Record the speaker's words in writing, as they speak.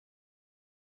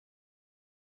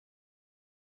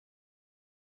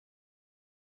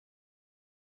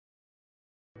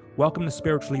Welcome to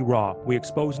Spiritually Raw. We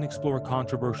expose and explore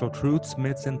controversial truths,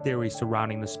 myths, and theories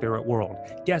surrounding the spirit world.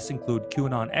 Guests include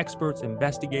QAnon experts,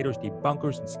 investigators,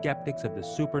 debunkers, and skeptics of the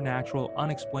supernatural,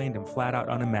 unexplained, and flat-out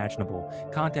unimaginable.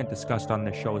 Content discussed on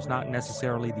this show is not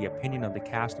necessarily the opinion of the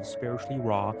cast of Spiritually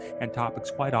Raw, and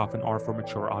topics quite often are for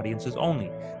mature audiences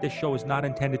only. This show is not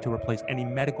intended to replace any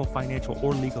medical, financial,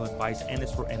 or legal advice and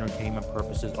is for entertainment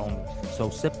purposes only. So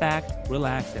sit back,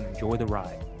 relax, and enjoy the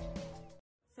ride.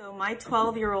 So my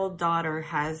 12-year-old daughter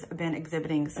has been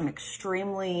exhibiting some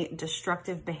extremely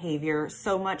destructive behavior,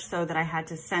 so much so that I had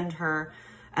to send her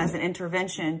as an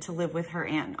intervention to live with her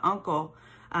aunt and uncle.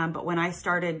 But when I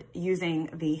started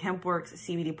using the HempWorks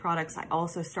CBD products, I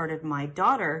also started my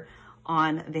daughter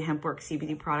on the HempWorks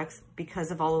CBD products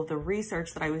because of all of the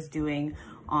research that I was doing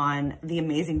on the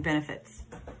amazing benefits.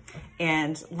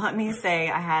 And let me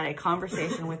say, I had a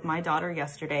conversation with my daughter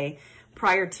yesterday.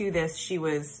 Prior to this, she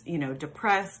was,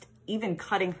 depressed, even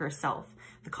cutting herself.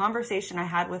 The conversation I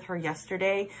had with her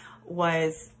yesterday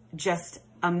was just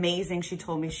amazing. She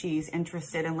told me she's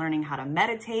interested in learning how to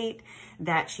meditate,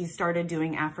 that she started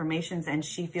doing affirmations and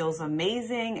she feels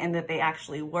amazing and that they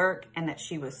actually work, and that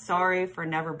she was sorry for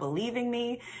never believing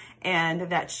me, and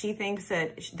that she thinks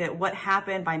that what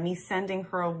happened by me sending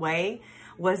her away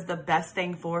was the best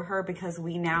thing for her because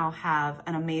we now have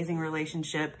an amazing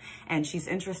relationship, and she's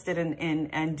interested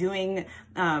in doing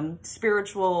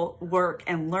spiritual work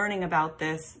and learning about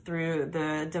this through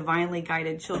the Divinely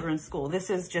Guided Children's School. This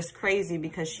is just crazy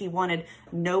because she wanted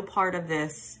no part of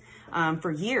this for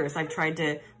years. I've tried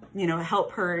to,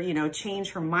 help her,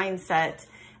 change her mindset.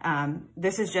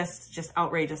 This is just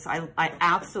outrageous. I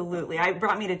absolutely, it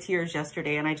brought me to tears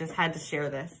yesterday, and I just had to share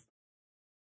this.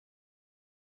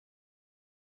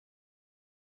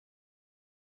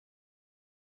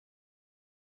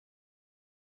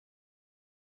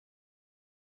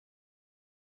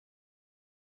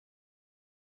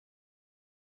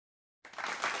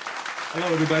 Hello,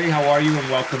 everybody. How are you? And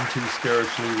welcome to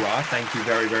Spiritually Raw. Thank you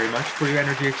very, very much for your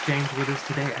energy exchange with us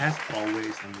today, as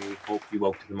always. And we hope you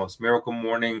woke to the most miracle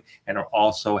morning and are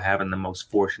also having the most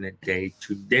fortunate day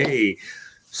today.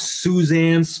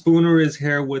 Suzanne Spooner is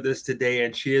here with us today,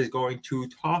 and she is going to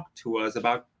talk to us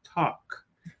about talk.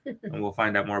 And we'll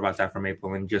find out more about that from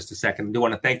April in just a second. I do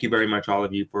want to thank you very much, all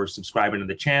of you, for subscribing to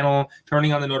the channel,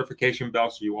 turning on the notification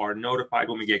bell so you are notified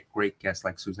when we get great guests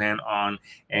like Suzanne on,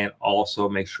 and also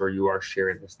make sure you are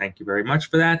sharing this. Thank you very much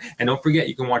for that. And don't forget,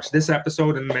 you can watch this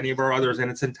episode and many of our others in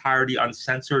its entirety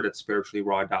uncensored at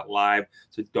spirituallyraw.live.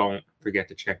 So don't forget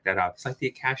to check that out. It's like the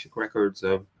Akashic Records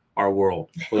of our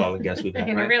world with all the guests we've had.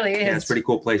 It right? really is. Yeah, it's a pretty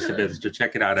cool place to visit. So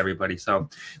check it out, everybody. So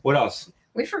what else?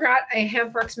 We forgot a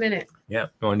HempWorks Minute. Yeah.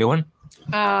 You want to do one?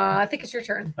 I think it's your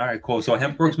turn. All right, cool. So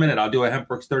HempWorks Minute. I'll do a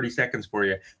HempWorks 30 seconds for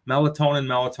you. Melatonin,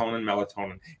 melatonin,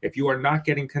 melatonin. If you are not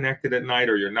getting connected at night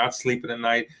or you're not sleeping at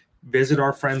night, visit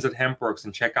our friends at HempWorks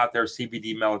and check out their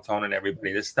CBD melatonin,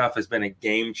 everybody. This stuff has been a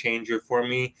game changer for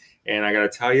me. And I got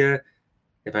to tell you,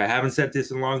 if I haven't said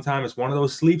this in a long time, it's one of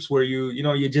those sleeps where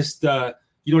you just...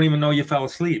 you don't even know you fell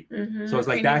asleep. Mm-hmm. So it's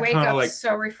like and that kind of like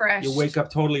so refreshed. You wake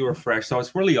up totally refreshed. So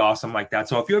it's really awesome like that.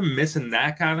 So if you're missing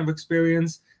that kind of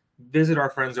experience, visit our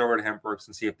friends over at HempWorks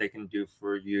and see if they can do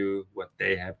for you what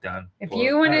they have done. If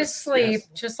you want to sleep,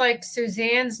 just like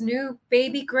Suzanne's new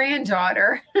baby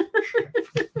granddaughter,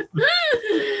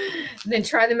 then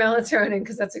try the melatonin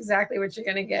because that's exactly what you're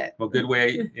going to get. Well, good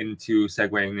way into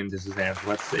segueing into Suzanne. So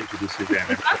let's introduce Suzanne.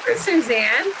 Welcome,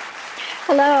 Suzanne.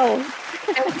 Hello.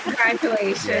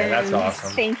 Congratulations. Yeah, that's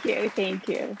awesome. Thank you. Thank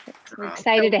you. I'm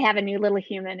excited to have a new little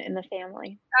human in the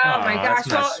family. Oh my gosh.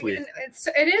 Well, sweet.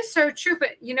 It is so true.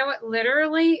 But you know what?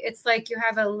 Literally, it's like you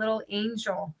have a little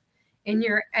angel in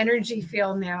your energy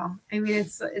field now. I mean,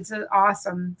 it's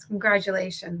awesome.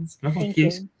 Congratulations. Thank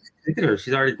you. Look at her.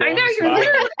 She's already I know, you're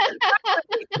literally.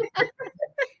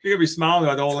 You're going to be smiling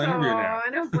about the whole interview now. I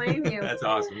don't blame you. That's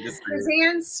awesome.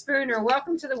 Suzanne Spooner,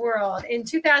 welcome to the world. In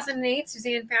 2008,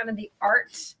 Suzanne founded the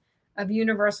Art of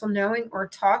Universal Knowing, or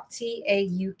TALK,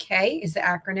 T-A-U-K is the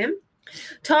acronym.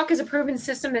 TALK is a proven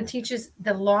system that teaches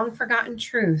the long-forgotten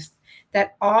truth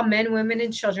that all men, women,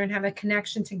 and children have a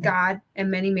connection to God and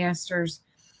many masters.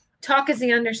 TALK is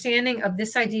the understanding of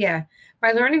this idea.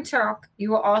 By learning TALK,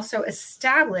 you will also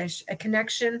establish a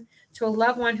connection to a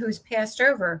loved one who has passed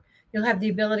over. You'll have the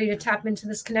ability to tap into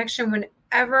this connection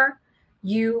whenever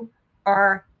you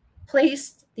are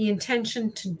placed the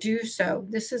intention to do so.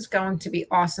 This is going to be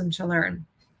awesome to learn.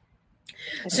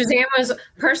 Suzanne was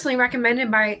personally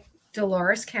recommended by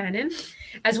Dolores Cannon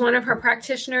as one of her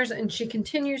practitioners, and she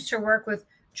continues to work with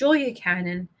Julia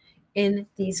Cannon in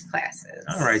these classes.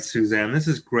 All right, Suzanne, this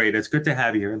is great. It's good to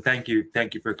have you here, and thank you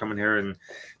for coming here and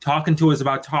talking to us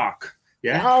about talk.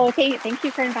 Yeah. Oh, okay. Thank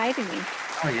you for inviting me.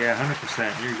 Oh yeah,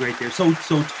 100%. You're great there. So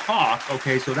talk.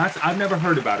 Okay, so I've never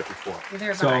heard about it before.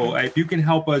 So if you can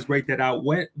help us break that out,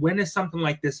 when is something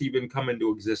like this even come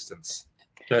into existence?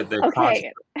 The Okay.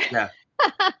 concept. Yeah.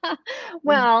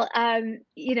 Well,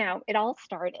 it all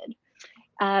started.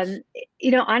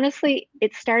 Honestly,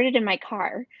 it started in my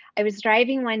car. I was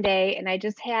driving one day and I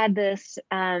just had this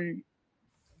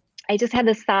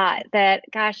thought that,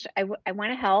 gosh, I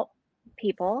want to help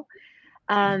people.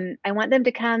 I want them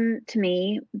to come to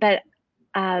me, but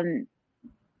I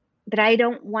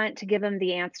don't want to give them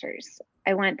the answers.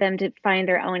 I want them to find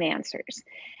their own answers.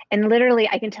 And literally,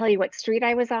 I can tell you what street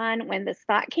I was on when this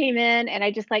thought came in, and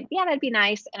I just yeah, that'd be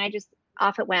nice. And I just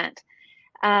off it went.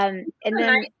 And then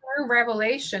nice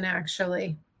revelation,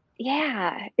 actually.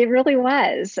 Yeah, it really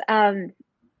was.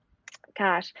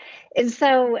 Gosh. And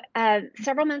so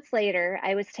several months later,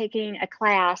 I was taking a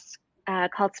class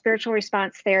called Spiritual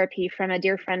Response Therapy from a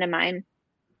dear friend of mine,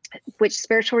 which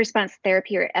Spiritual Response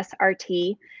Therapy, or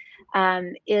SRT,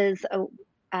 is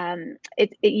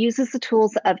it uses the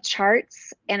tools of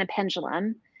charts and a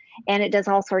pendulum, and it does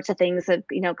all sorts of things of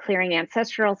clearing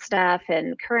ancestral stuff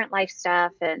and current life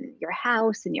stuff and your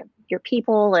house and your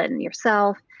people and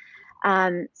yourself.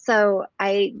 So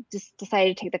I just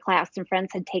decided to take the class. Some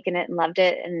friends had taken it and loved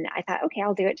it, and I thought, okay,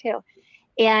 I'll do it too.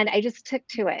 And I just took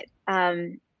to it.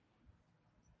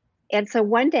 And so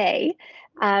one day,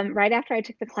 right after I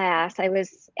took the class, I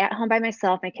was at home by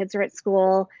myself. My kids were at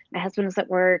school. My husband was at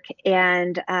work.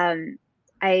 And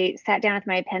I sat down with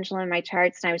my pendulum and my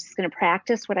charts, and I was just going to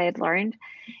practice what I had learned.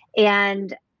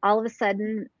 And all of a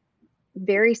sudden,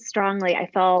 very strongly, I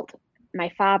felt my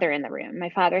father in the room. My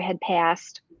father had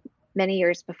passed many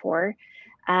years before.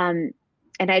 And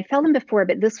I'd felt him before,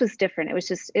 but this was different.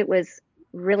 It was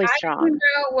really strong. How did you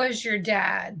know it was your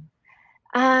dad?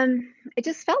 It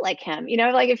just felt like him,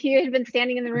 like if you had been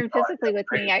standing in the room physically with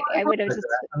me, I would have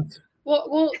just.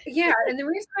 Well, yeah. And the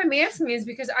reason I'm asking is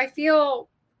because I feel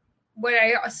what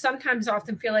I sometimes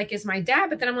often feel like is my dad,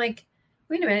 but then I'm like,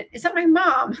 wait a minute, is that my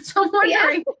mom? So I'm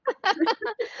wondering. Yeah.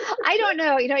 I don't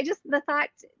know. The thought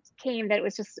came that it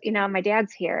was just, my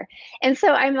dad's here. And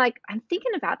so I'm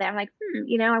thinking about that. I'm like,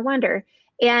 I wonder.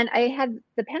 And I had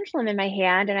the pendulum in my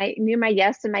hand, and I knew my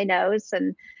yes and my no's.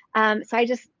 And so I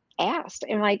just asked,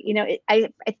 and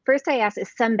at first I asked,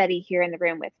 is somebody here in the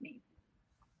room with me?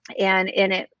 And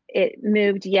it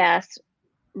moved yes,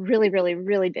 really, really,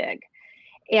 really big.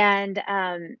 And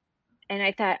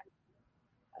I thought,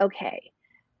 okay,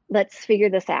 let's figure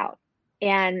this out.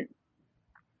 And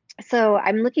so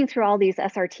I'm looking through all these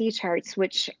SRT charts,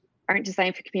 which aren't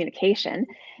designed for communication.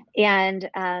 And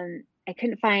I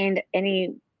couldn't find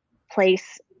any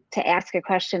place to ask a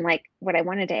question like what I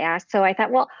wanted to ask. So I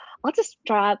thought, well, I'll just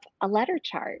draw up a letter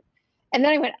chart. And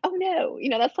then I went, oh no,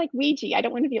 that's like Ouija. I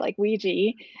don't want to be like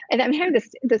Ouija. And I'm having this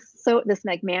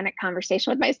manic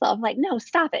conversation with myself. I'm like, no,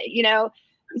 stop it.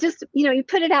 Just, you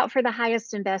put it out for the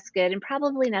highest and best good, and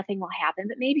probably nothing will happen,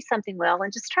 but maybe something will,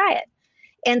 and just try it.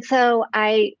 And so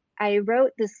I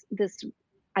wrote this,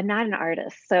 I'm not an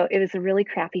artist, so it was a really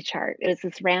crappy chart. It was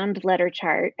this round letter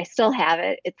chart. I still have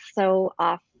it. It's so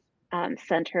off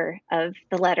center of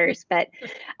the letters, but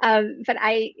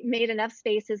I made enough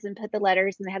spaces and put the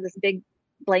letters, and I had this big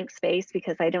blank space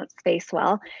because I don't space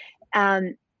well.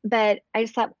 But I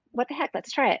just thought, what the heck,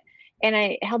 let's try it. And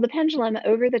I held the pendulum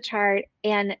over the chart,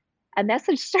 and a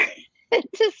message started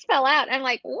to spell out. I'm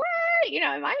like, what?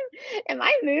 Am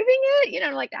I moving it?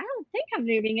 I'm like, I don't think I'm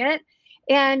moving it.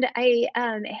 And I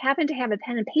happened to have a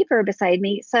pen and paper beside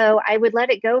me. So I would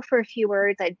let it go for a few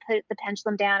words. I'd put the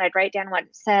pendulum down. I'd write down what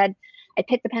it said. I'd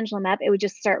pick the pendulum up. It would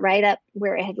just start right up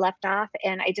where it had left off.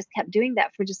 And I just kept doing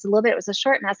that for just a little bit. It was a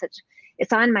short message.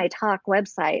 It's on my talk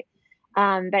website.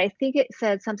 But I think it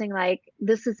said something like,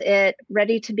 this is it,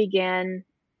 ready to begin.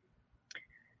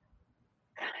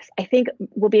 I think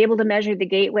we'll be able to measure the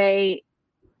gateway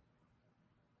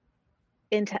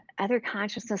into other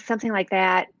consciousness, something like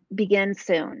that. Begin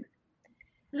soon.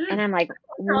 And I'm like,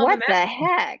 what the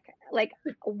heck? Like,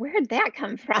 where'd that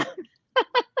come from?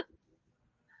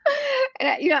 And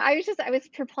I was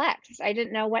perplexed. I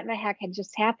didn't know what the heck had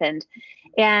just happened.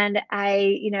 And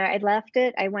I left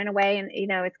it. I went away, and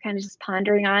it's kind of just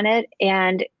pondering on it.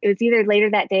 And it was either later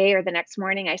that day or the next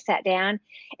morning I sat down.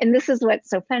 And this is what's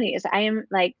so funny is I am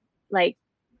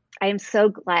I am so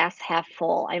glass half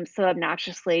full. I'm so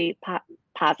obnoxiously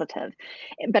positive,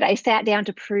 but I sat down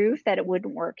to prove that it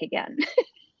wouldn't work again.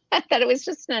 that it was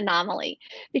just an anomaly,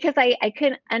 because I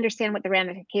couldn't understand what the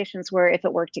ramifications were if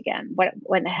it worked again. What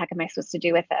in the heck am I supposed to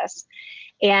do with this?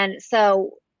 And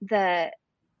so the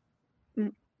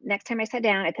next time I sat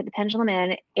down, I put the pendulum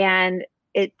in, and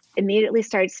it immediately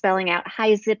started spelling out,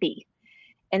 "Hi, Zippy."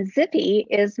 And Zippy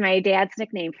is my dad's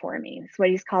nickname for me. It's what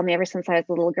he's called me ever since I was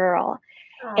a little girl.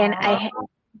 Aww. And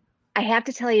I have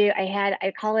to tell you,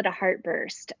 I call it a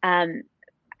heartburst.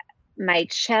 My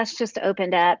chest just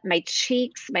opened up, my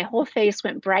cheeks, my whole face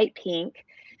went bright pink.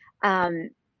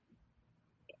 And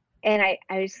I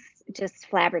was just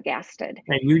flabbergasted.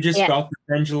 And you just felt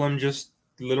the pendulum just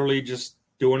literally just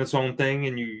doing its own thing,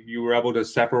 and you were able to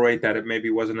separate that it maybe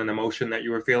wasn't an emotion that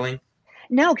you were feeling?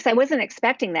 No, because I wasn't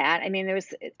expecting that. I mean,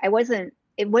 it wasn't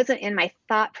in my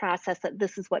thought process that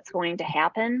this is what's going to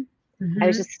happen. I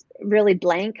was just really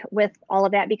blank with all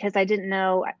of that, because I didn't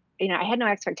know, I had no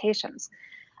expectations.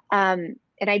 And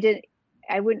I didn't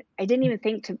even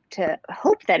think to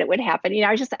hope that it would happen.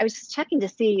 I was just checking to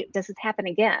see, does this happen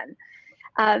again?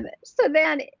 So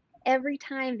then every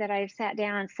time that I've sat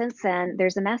down since then,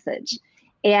 there's a message.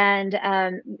 And,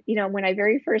 when I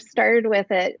very first started with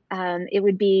it, it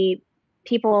would be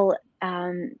people,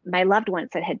 my loved ones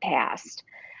that had passed.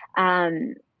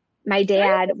 My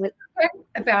dad was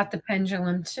about the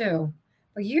pendulum too,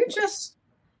 but you just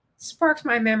sparked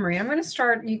my memory. I'm going to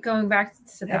start you going back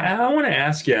to that. I want to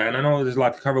ask you, and I know there's a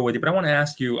lot to cover with you, but I want to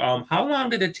ask you, how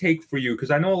long did it take for you? Because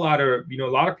I know a lot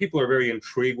of people are very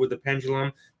intrigued with the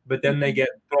pendulum, but then they get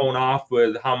thrown off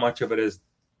with how much of it is,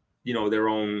 their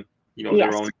own,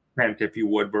 their own intent, if you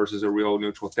would, versus a real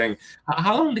neutral thing.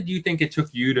 How long did you think it took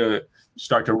you to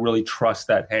start to really trust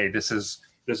that, hey, this is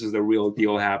the real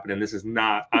deal happening? This is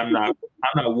not, I'm not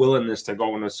willing this to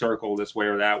go in a circle this way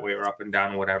or that way or up and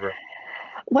down, whatever.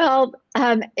 Well,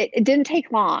 it didn't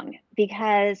take long,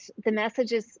 because the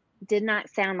messages did not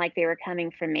sound like they were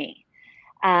coming from me.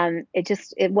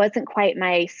 It wasn't quite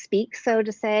my speak, so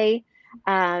to say.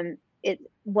 It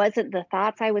wasn't the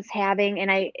thoughts I was having.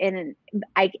 And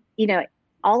I,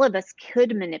 all of us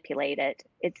could manipulate it.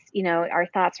 It's, our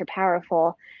thoughts are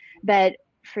powerful. But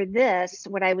for this,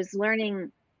 what I was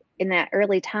learning in that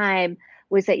early time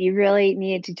was that you really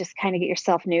needed to just kind of get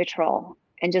yourself neutral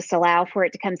and just allow for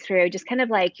it to come through, just kind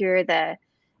of like you're the,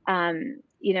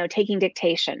 taking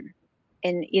dictation.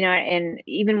 And, and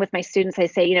even with my students, I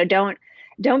say,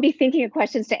 don't be thinking of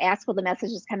questions to ask while the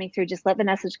message is coming through. Just let the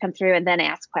message come through and then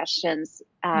ask questions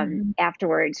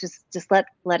afterwards. Just let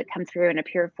it come through in a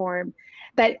pure form.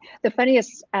 But the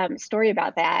funniest story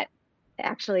about that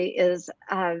actually is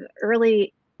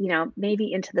early,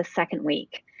 maybe into the second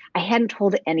week, I hadn't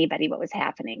told anybody what was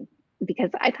happening,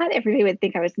 because I thought everybody would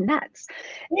think I was nuts.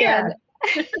 Yeah.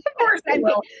 And, of course they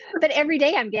will. But every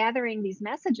day I'm gathering these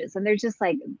messages, and they're just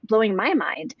like blowing my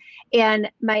mind.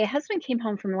 And my husband came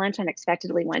home from lunch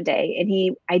unexpectedly one day,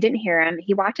 and I didn't hear him.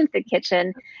 He walked into the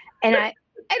kitchen, and I'm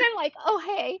like, oh,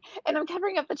 hey. And I'm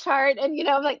covering up the chart, and,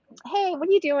 I'm like, hey, what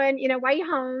are you doing? Why are you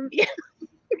home?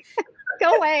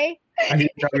 Go away. He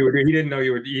didn't know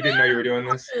you were doing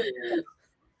this.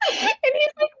 And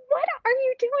he's like, what are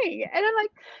you doing? And I'm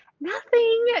like,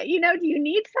 nothing. Do you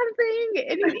need something?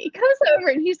 And he comes over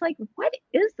and he's like, what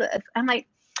is this? I'm like,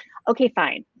 okay,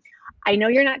 fine. I know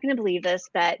you're not going to believe this,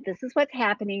 but this is what's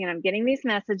happening, and I'm getting these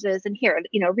messages, and here,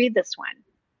 read this one.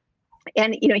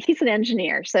 And he's an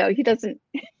engineer, so he doesn't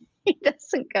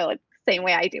go the same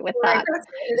way I do with thoughts.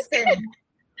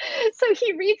 So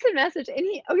he reads the message, and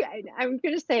I'm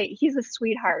going to say he's a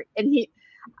sweetheart, and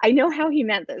I know how he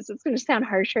meant this. It's going to sound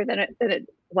harsher than it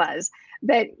was,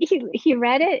 but he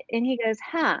read it, and he goes,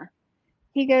 huh?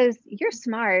 He goes, you're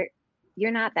smart.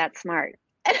 You're not that smart.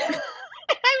 And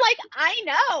I'm like, I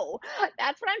know.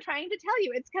 That's what I'm trying to tell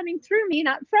you. It's coming through me,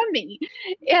 not from me.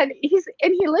 And he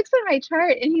looks at my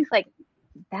chart, and he's like,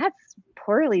 that's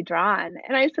poorly drawn.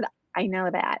 And I said, I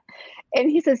know that. And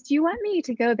he says, do you want me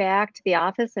to go back to the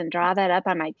office and draw that up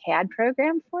on my CAD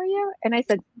program for you? And I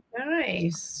said,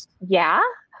 nice. Yeah.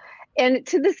 And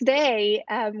to this day,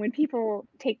 when people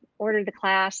order the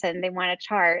class and they want a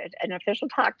chart, an official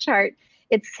talk chart,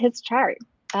 it's his chart.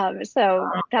 So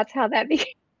that's how that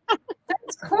became.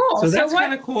 That's cool. So that's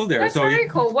kind of cool there. That's so very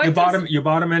cool. You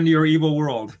brought him into your evil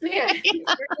world. Yeah, your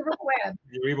evil web.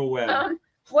 Your evil web.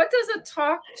 What does a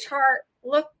talk chart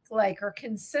look like or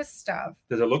consist of?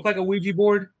 Does it look like a Ouija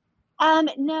board?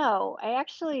 No, I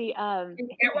actually Can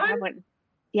you get one?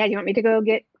 Yeah, you want me to go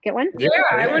get one? Yeah,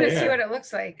 I want to see what it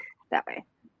looks like. That way.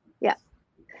 Yeah.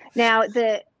 Now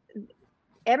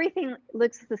everything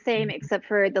looks the same except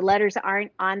for the letters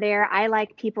aren't on there. I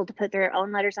like people to put their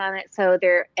own letters on it, so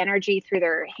their energy through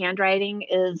their handwriting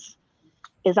is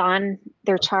on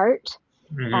their chart.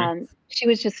 She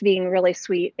was just being really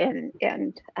sweet and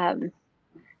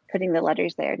putting the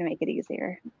letters there to make it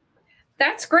easier.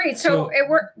 That's great. So it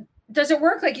does it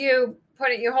work like you put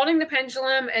it, you're holding the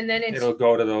pendulum and then it'll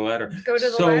go to the letter. Go to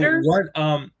the letters.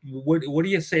 What do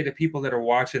you say to people that are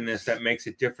watching this that makes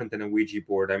it different than a Ouija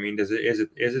board? I mean,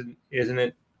 isn't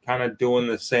it kind of doing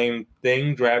the same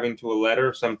thing, driving to a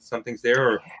letter? Something's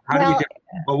there, or how do you get?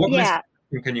 But what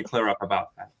misconception can you clear up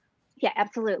about that? Yeah,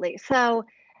 absolutely. So,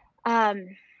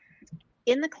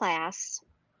 in the class,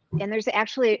 and there's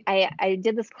actually, I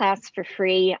did this class for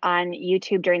free on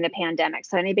YouTube during the pandemic.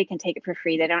 So anybody can take it for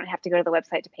free. They don't have to go to the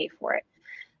website to pay for it.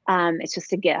 It's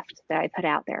just a gift that I put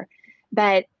out there.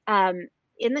 But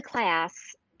in the class,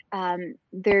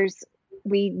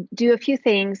 we do a few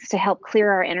things to help clear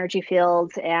our energy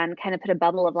fields and kind of put a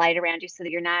bubble of light around you so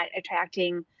that you're not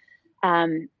attracting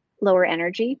lower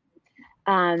energy.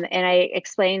 And I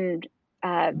explained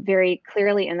very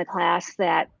clearly in the class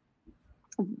that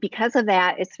because of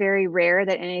that, it's very rare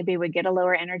that anybody would get a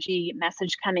lower energy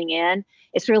message coming in.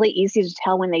 It's really easy to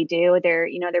tell when they do. They're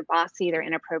bossy, they're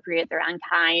inappropriate, they're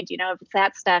unkind. If it's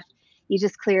that stuff, you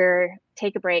just clear,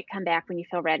 take a break, come back when you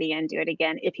feel ready and do it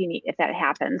again if that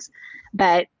happens.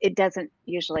 But it doesn't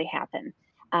usually happen.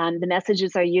 The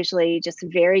messages are usually just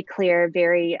very clear,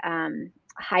 very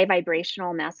high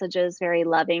vibrational messages, very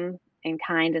loving and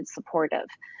kind and supportive.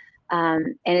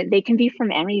 And they can be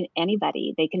from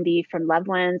anybody. They can be from loved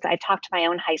ones. I talk to my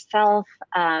own high self,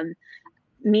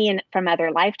 me and from other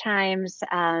lifetimes.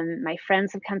 My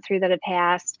friends have come through that have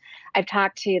passed. I've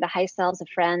talked to the high selves of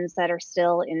friends that are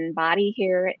still in body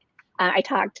here. I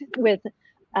talked with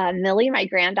Millie, my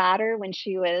granddaughter, when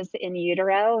she was in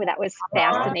utero. That was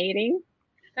fascinating.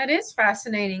 That is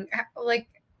fascinating. Like,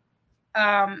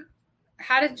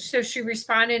 so she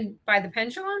responded by the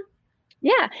pendulum?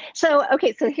 Yeah. So,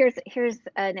 okay. So here's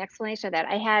an explanation of that.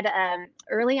 I had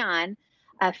early on,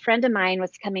 a friend of mine was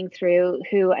coming through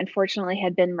who unfortunately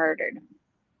had been murdered.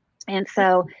 And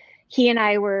so he and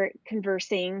I were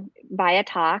conversing via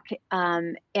talk.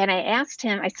 And I asked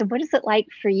him, I said, what is it like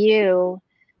for you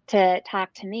to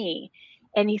talk to me?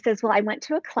 And he says, well, I went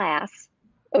to a class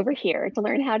over here to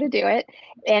learn how to do it.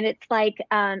 And it's like,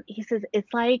 he says,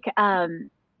 it's like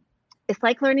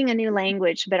learning a new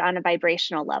language, but on a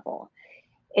vibrational level.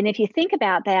 And if you think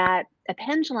about that, a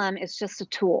pendulum is just a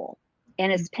tool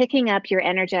and it's picking up your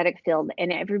energetic field,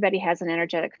 and everybody has an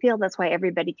energetic field. That's why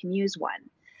everybody can use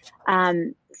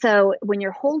one. So when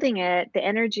you're holding it, the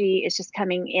energy is just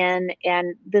coming in,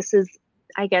 and this is,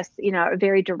 I guess, a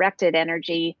very directed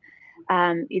energy.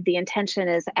 The intention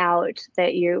is out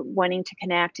that you're wanting to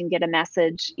connect and get a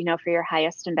message, for your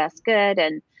highest and best good.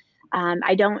 And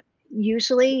I don't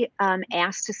usually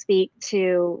ask to speak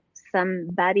to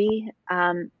somebody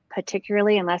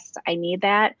particularly unless I need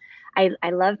that. I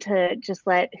love to just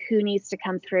let who needs to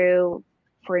come through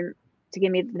to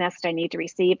give me the message I need to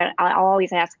receive. But I'll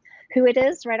always ask who it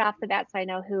is right off the bat so I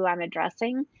know who I'm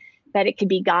addressing. But it could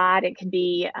be God, it could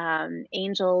be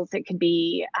angels, it could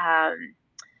be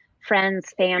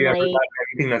friends, family. Have you ever had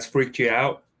anything that's freaked you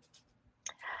out?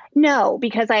 No,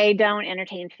 because I don't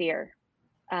entertain fear.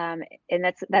 And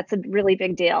that's a really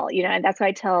big deal, and that's why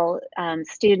I tell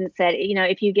students that,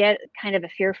 if you get kind of a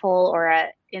fearful or a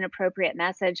inappropriate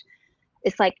message,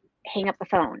 it's like hang up the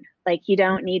phone. Like you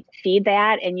don't need to feed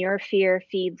that, and your fear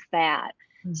feeds that.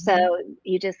 Mm-hmm. So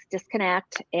you just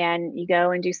disconnect and you go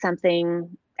and do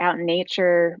something out in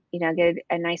nature, get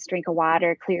a nice drink of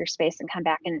water, clear your space, and come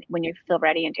back and when you feel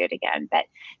ready and do it again. But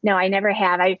no, I never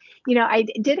have. I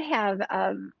did have,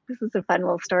 this is a fun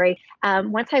little story.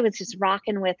 Once I was just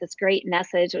rocking with this great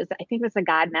message. I think it was a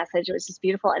God message. It was just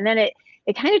beautiful. And then it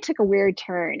kind of took a weird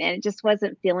turn, and it just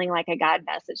wasn't feeling like a God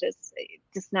message. It's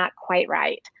just not quite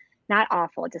right. Not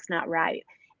awful, just not right.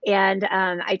 And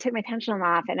I took my pendulum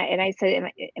off and I said,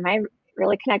 am I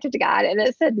really connected to God? And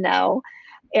it said no.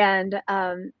 And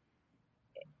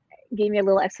gave me a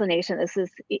little explanation. It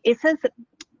says that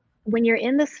when you're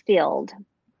in this field,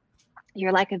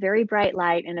 you're like a very bright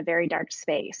light in a very dark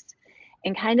space,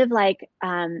 and kind of like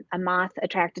a moth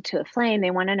attracted to a flame.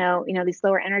 They want to know, these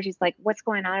lower energies, like what's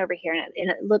going on over here, and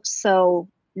it looks so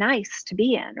nice to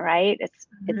be in, right? It's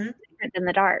different than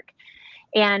the dark,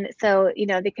 and so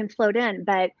they can float in,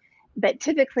 but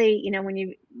typically, when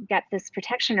you got this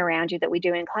protection around you that we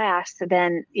do in class, so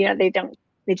then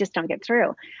they just don't get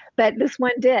through. But this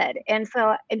one did. And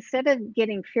so instead of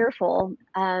getting fearful,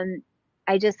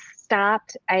 I just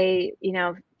stopped. I,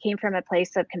 came from a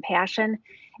place of compassion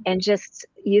and just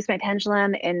used my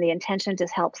pendulum and the intention to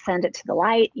help send it to the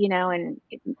light, and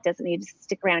it doesn't need to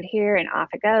stick around here, and off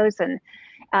it goes.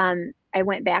 And I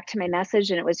went back to my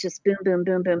message and it was just boom, boom,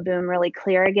 boom, boom, boom, really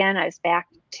clear again. I was back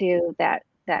to that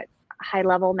high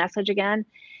level message again.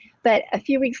 But a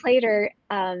few weeks later,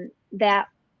 that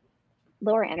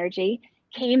lower energy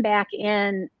came back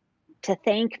in to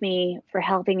thank me for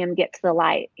helping him get to the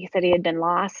light. He said he had been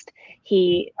lost.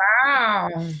 He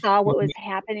saw what was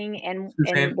happening and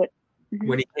what.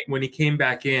 When he came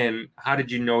back in, how did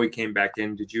you know he came back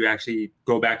in? Did you actually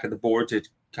go back to the board to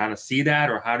kind of see that,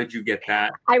 or how did you get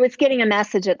that? I was getting a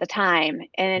message at the time,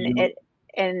 and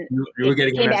you were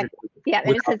getting a message. Yeah,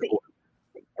 and it says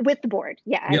with the board.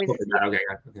 Yeah, okay.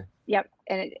 Yep,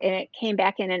 and it came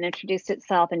back in and introduced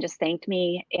itself and just thanked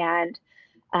me, and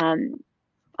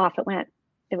off it went.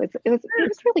 It was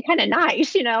really kind of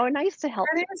nice, nice to help.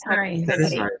 That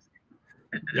is nice.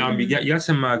 You got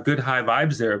some good high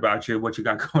vibes there about what you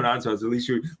got going on. So at least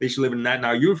you live in that.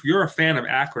 Now you're a fan of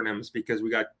acronyms, because we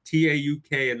got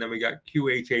TAUK and then we got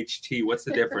QHHT. What's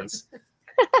the difference?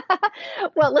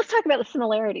 Well, let's talk about the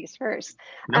similarities first.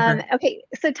 Okay,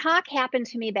 so talk happened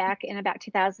to me back in about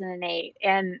 2008,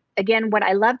 and again, what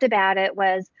I loved about it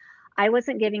was I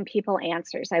wasn't giving people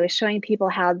answers. I was showing people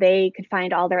how they could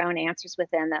find all their own answers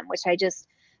within them, which I just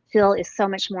feel is so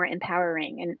much more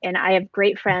empowering. And I have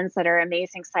great friends that are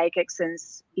amazing psychics, and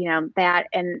that,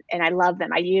 and I love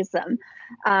them. I use them.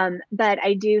 But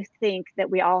I do think that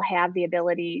we all have the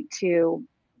ability to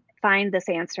find this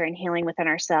answer and healing within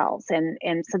ourselves.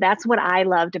 And so that's what I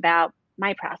loved about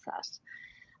my process.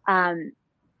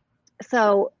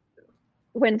 So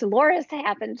when Dolores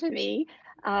happened to me,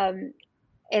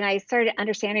 and I started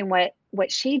understanding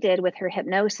what she did with her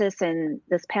hypnosis and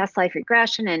this past life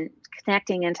regression and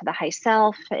connecting into the high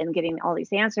self and getting all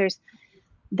these answers,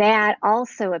 that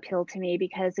also appealed to me,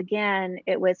 because again,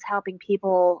 it was helping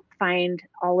people find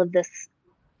all of this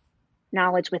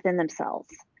knowledge within themselves.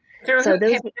 Through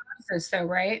hypnosis though,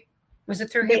 right? Was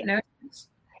it through hypnosis?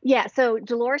 Yeah, so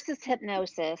Dolores's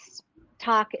hypnosis,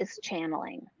 talk is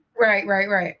channeling. Right.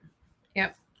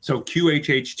 Yep. So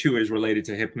QHH2 is related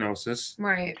to hypnosis.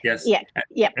 Right. Yes.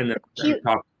 Yeah. And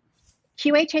talk.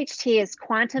 QHHT is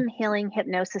quantum healing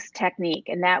hypnosis technique,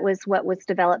 and that was what was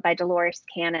developed by Dolores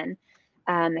Cannon,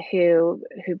 who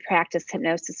practiced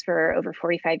hypnosis for over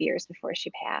 45 years before she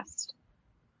passed.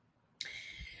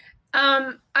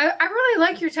 I really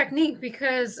like your technique,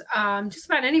 because just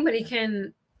about anybody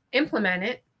can implement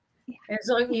it, as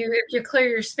long as if you clear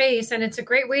your space, and it's a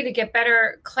great way to get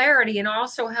better clarity and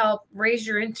also help raise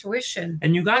your intuition.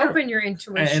 And you got to open your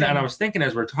intuition. And I was thinking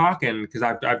as we're talking, because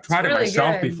I've tried it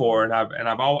myself before, and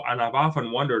I've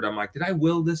often wondered, I'm like, did I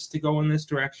will this to go in this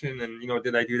direction, and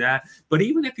did I do that? But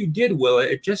even if you did will it,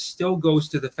 it just still goes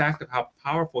to the fact of how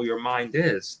powerful your mind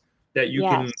is, that you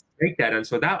can make that. And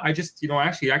so that I just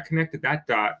actually I connected that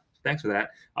dot. Thanks for that.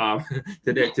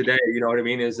 Today, you know what I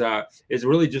mean, is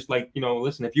really just like,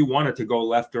 listen, if you wanted to go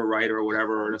left or right or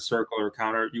whatever, or in a circle or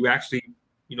counter, you actually,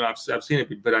 I've seen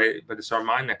it, but it's our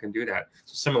mind that can do that.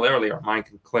 So similarly, our mind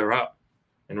can clear up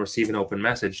and receive an open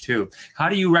message too. How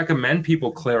do you recommend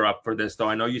people clear up for this though?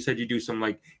 I know you said you do some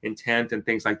like intent and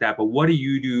things like that, but what do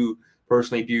you do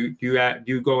personally? Do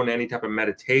you go in any type of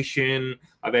meditation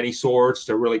of any sorts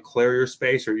to really clear your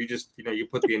space, or you just, you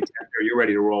put the intent there, you're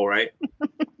ready to roll, right?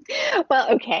 Well,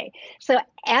 okay. So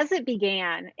as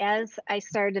I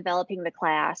started developing the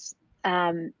class,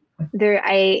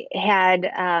 I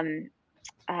had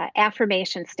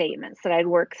affirmation statements that I'd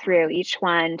work through each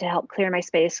one to help clear my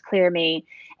space, clear me.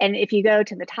 And if you go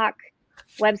to the Talk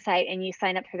website and you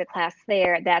sign up for the class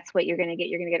there, that's what you're going to get.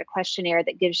 You're going to get a questionnaire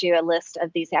that gives you a list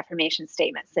of these affirmation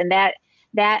statements. And that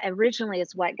originally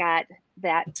is what got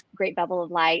that great bubble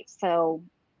of light so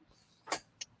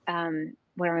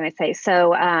what am I going to say?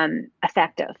 So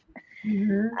effective.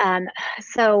 Mm-hmm.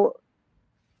 So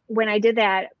when I did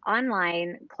that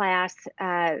online class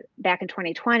back in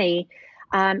 2020,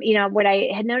 what I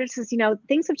had noticed is,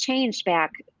 things have changed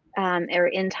back or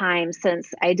in time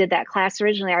since I did that class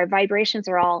originally. Our vibrations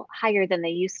are all higher than they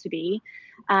used to be.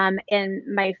 And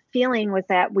my feeling was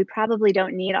that we probably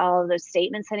don't need all of those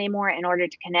statements anymore in order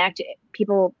to connect.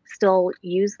 People still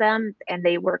use them and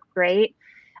they work great.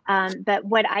 But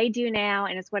what I do now,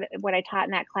 and it's what I taught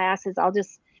in that class, is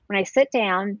when I sit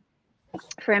down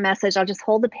for a message, I'll just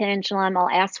hold the pendulum, I'll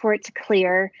ask for it to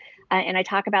clear. And I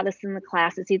talk about this in the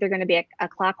class. It's either going to be a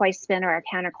clockwise spin or a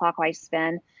counterclockwise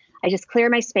spin. I just clear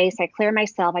my space, I clear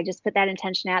myself, I just put that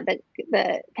intention out, that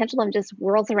the pendulum just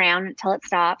whirls around until it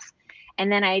stops.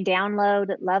 And then I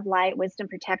download love, light, wisdom,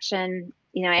 protection,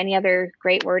 any other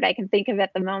great word I can think of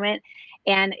at the moment.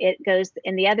 And it goes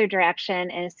in the other direction.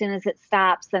 And as soon as it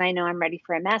stops, then I know I'm ready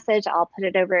for a message. I'll put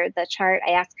it over the chart.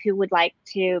 I ask who would like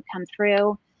to come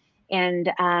through. and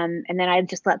then I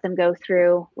just let them go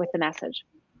through with the message.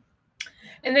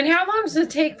 And then how long does it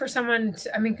take for someone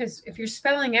to, I mean, because if you're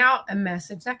spelling out a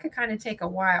message, that could kind of take a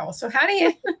while. So how do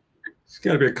you? It's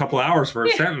got to be a couple hours for a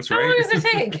sentence, right? How long does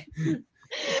it take?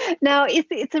 No,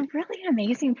 it's a really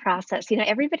amazing process. You know,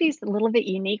 everybody's a little bit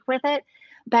unique with it,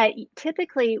 but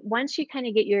typically once you kind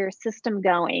of get your system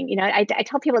going, you know, I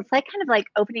tell people it's like kind of like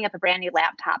opening up a brand new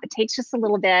laptop. It takes just a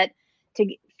little bit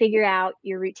to figure out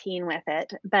your routine with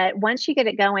it. But once you get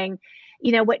it going,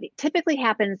 you know, what typically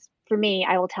happens for me,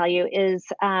 I will tell you, is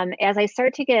as I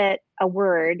start to get a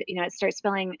word, you know, it starts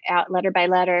spelling out letter by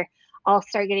letter, I'll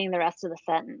start getting the rest of the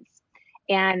sentence.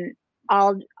 And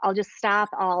I'll just stop.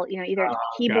 I'll, you know, either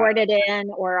keyboard it in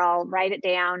or I'll write it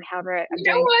down, however I'm You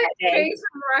know doing what that day. phase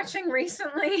I'm watching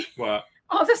recently? What?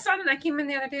 All of a sudden I came in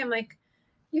the other day, I'm like,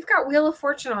 you've got Wheel of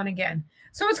Fortune on again.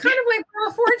 So it's kind of like Wheel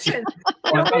of Fortune.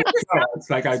 It's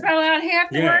like I spell out half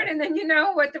the word and then you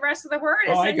know what the rest of the word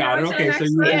is. Oh, I got it. Okay, so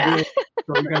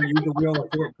you're going to use the Wheel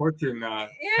of Fortune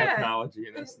technology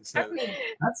in this instead.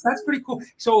 That's pretty cool.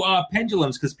 So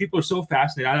pendulums, because people are so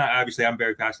fascinated. Obviously, I'm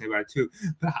very fascinated by it too.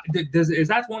 But is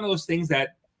that one of those things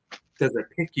that does it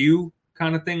pick you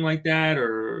kind of thing like that,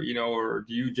 or you know, or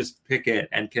do you just pick it?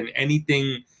 And can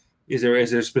anything? Is there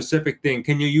a specific thing?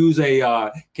 Can you use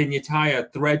can you tie a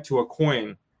thread to a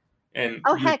coin? And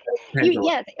oh heck,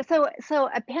 yes. So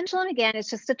a pendulum, again, is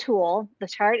just a tool. The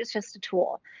chart is just a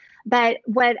tool. But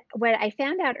what I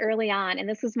found out early on, and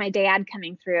this was my dad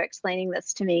coming through explaining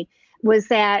this to me, was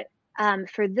that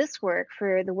for this work,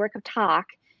 for the work of talk,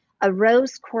 a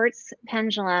rose quartz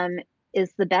pendulum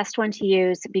is the best one to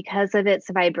use because of its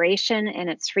vibration and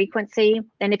its frequency.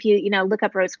 And if you look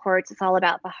up rose quartz, it's all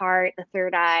about the heart, the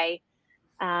third eye.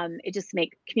 It just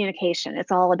makes communication. It's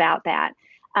all about that.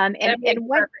 And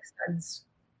what? Sense.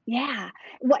 Yeah.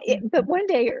 But one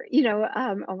day,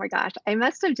 oh my gosh, I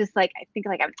must have just I think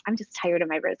I'm just tired of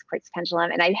my rose quartz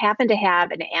pendulum, and I happened to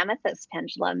have an amethyst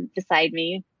pendulum beside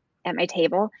me at my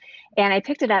table, and I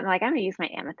picked it up and I'm going to use my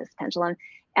amethyst pendulum.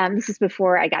 This is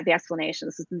before I got the explanation.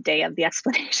 This is the day of the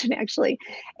explanation, actually.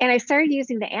 And I started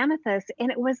using the amethyst, and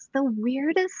it was the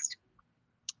weirdest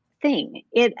thing.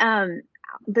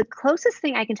 The closest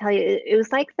thing I can tell you, it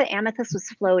was like the amethyst was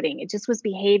floating. It just was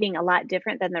behaving a lot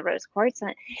different than the rose quartz.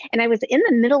 And I was in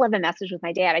the middle of a message with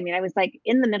my dad. I mean, I was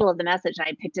in the middle of the message, and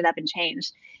I picked it up and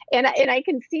changed. And I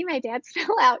can see my dad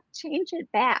spell out, change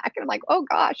it back. And I'm like, oh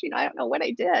gosh, I don't know what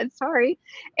I did. Sorry.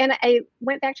 And I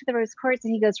went back to the rose quartz,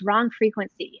 and he goes, wrong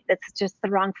frequency. That's just the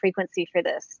wrong frequency for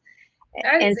this.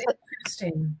 That is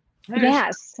interesting.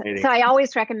 Yes. So I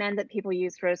always recommend that people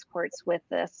use rose quartz with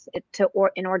this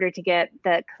in order to get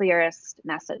the clearest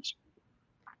message.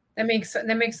 That makes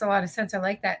a lot of sense. I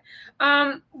like that.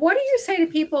 What do you say to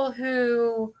people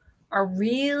who are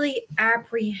really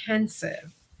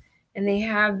apprehensive and they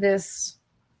have this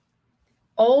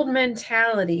old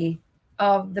mentality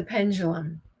of the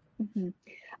pendulum?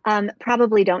 Mm-hmm.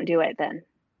 Probably don't do it then.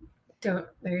 There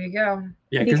you go.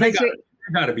 Yeah, because they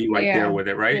got to be there with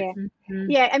it, right? Yeah. Mm-hmm.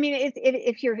 Yeah. I mean,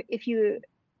 if you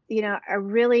are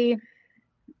really,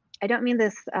 I don't mean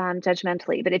this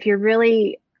judgmentally, but if you're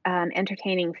really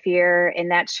entertaining fear and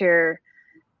that's your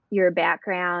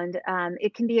background,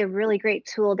 it can be a really great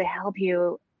tool to help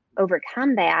you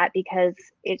overcome that because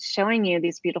it's showing you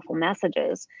these beautiful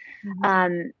messages.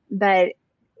 Mm-hmm. But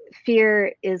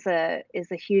fear is a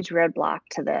huge roadblock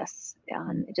to this.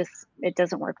 It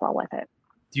doesn't work well with it.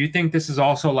 Do you think this is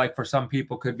also for some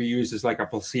people could be used as a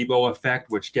placebo effect,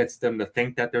 which gets them to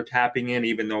think that they're tapping in,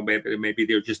 even though maybe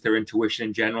they're just their intuition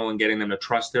in general, and getting them to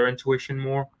trust their intuition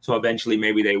more? So eventually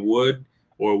maybe they would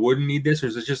or wouldn't need this, or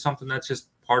is it just something that's just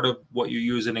part of what you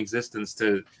use in existence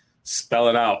to spell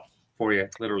it out for you,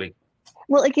 literally?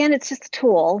 Well, again, it's just a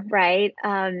tool, right?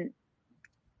 When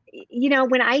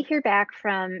I hear back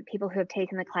from people who have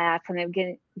taken the class and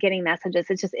they're getting messages,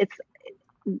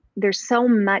 there's so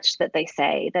much that they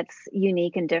say that's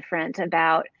unique and different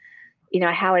about,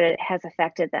 how it has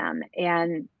affected them.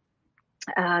 And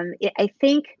I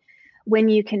think when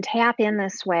you can tap in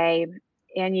this way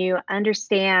and you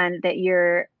understand that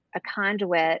you're a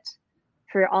conduit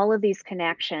for all of these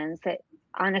connections, that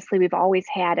honestly, we've always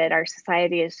had it. Our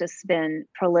society has just been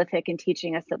prolific in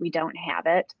teaching us that we don't have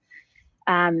it.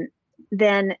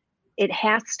 Then it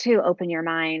has to open your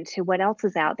mind to what else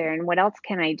is out there and what else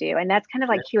can I do? And that's kind of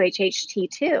like QHHT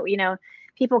too.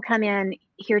 People come in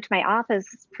here to my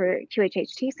office for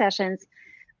QHHT sessions,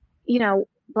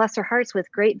 bless their hearts,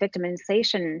 with great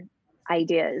victimization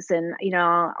ideas. And,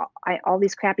 all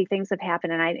these crappy things have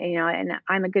happened, and and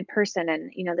I'm a good person,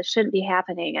 and, this shouldn't be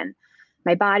happening. And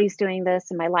my body's doing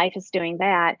this and my life is doing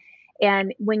that.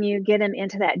 And when you get them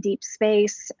into that deep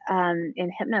space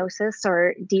in hypnosis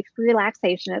or deep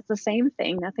relaxation, it's the same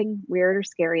thing, nothing weird or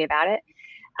scary about it.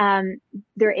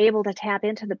 They're able to tap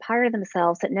into the part of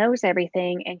themselves that knows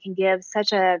everything and can give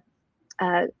such a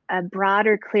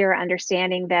broader, clearer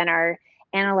understanding than our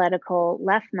analytical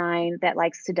left mind that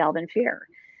likes to delve in fear.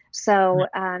 So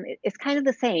it's kind of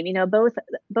the same, you know,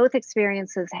 both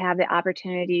experiences have the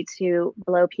opportunity to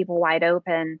blow people wide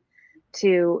open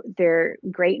to their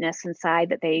greatness inside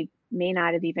that they may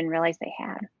not have even realized they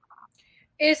had.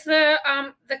 Is the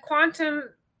quantum,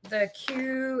 the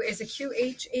Q, is it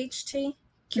QHHT?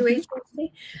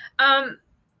 QHHT?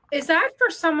 Is that for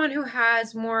someone who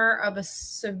has more of a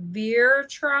severe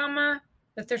trauma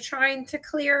that they're trying to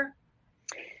clear?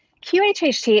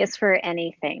 QHHT is for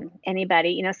anything, anybody.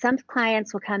 You know, some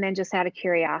clients will come in just out of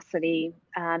curiosity.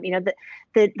 You know,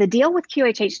 the deal with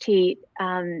QHHT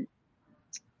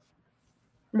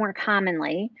more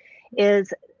commonly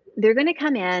is they're going to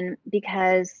come in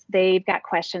because they've got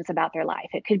questions about their life.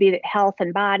 It could be health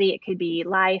and body. It could be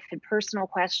life and personal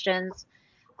questions.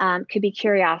 Could be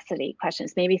curiosity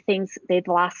questions, maybe things they've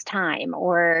lost time,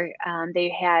 or they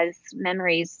has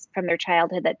memories from their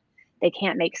childhood that they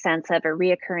can't make sense of, or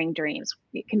reoccurring dreams.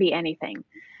 It can be anything.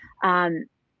 And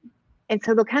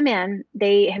so they'll come in,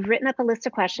 they have written up a list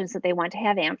of questions that they want to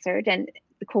have answered. And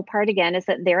the cool part again is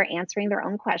that they're answering their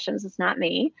own questions. It's not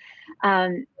me.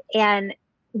 And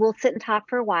we'll sit and talk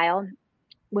for a while.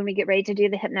 When we get ready to do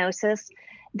the hypnosis,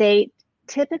 they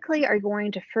typically are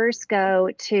going to first go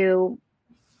to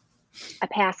a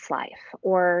past life,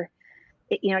 or,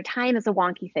 you know, time is a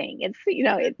wonky thing. It's, you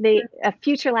know, a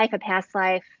future life, a past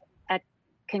life, a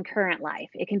concurrent life.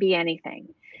 It can be anything.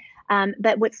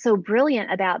 But what's so brilliant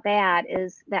about that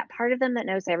is that part of them that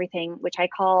knows everything, which I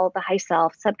call the high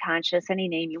self, subconscious, any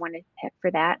name you want to pick for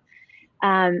that,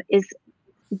 is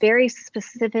very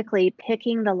specifically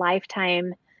picking the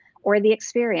lifetime or the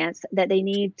experience that they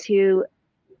need to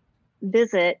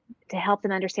visit to help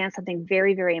them understand something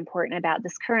very, very important about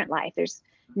this current life. There's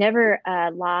never a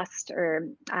lost or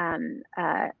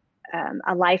a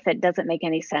life that doesn't make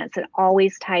any sense. It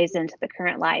always ties into the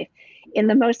current life in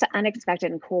the most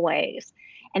unexpected and cool ways.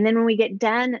 And then when we get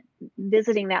done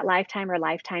visiting that lifetime or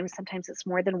lifetimes, sometimes it's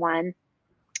more than one,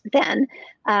 then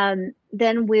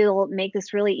we'll make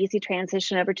this really easy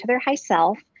transition over to their high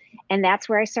self. And that's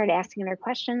where I start asking their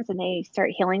questions, and they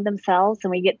start healing themselves.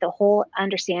 And we get the whole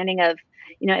understanding of,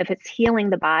 you know, if it's healing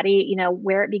the body, you know,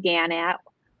 where it began at,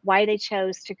 why they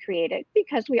chose to create it,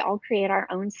 because we all create our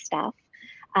own stuff,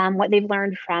 what they've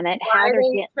learned from it, why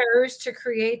they chose to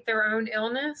create their own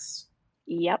illness.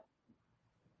 Yep.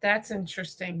 That's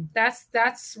interesting.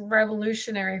 That's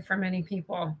revolutionary for many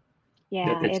people.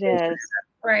 Yeah, it is.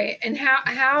 Right. And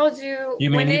how do you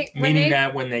meaning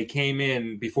that when they came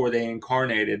in before they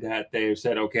incarnated, that they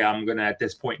said, okay, I'm gonna, at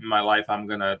this point in my life, I'm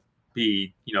gonna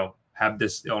be, you know, have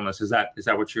this illness. Is that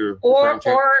what you're referring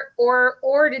to?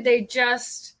 Or did they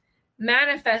just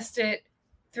manifest it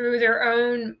through their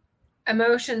own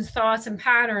emotions, thoughts, and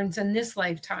patterns in this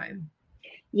lifetime?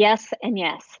 Yes and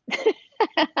yes.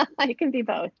 It can be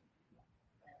both.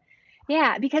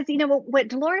 Yeah, because, you know, what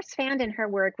Dolores found in her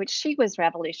work, which she was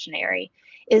revolutionary,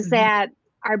 is that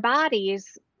our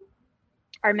bodies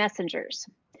are messengers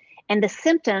and the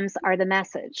symptoms are the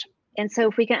message. And so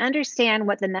if we can understand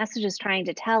what the message is trying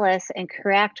to tell us and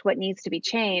correct what needs to be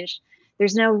changed,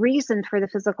 there's no reason for the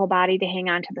physical body to hang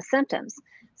on to the symptoms.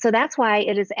 So that's why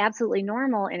it is absolutely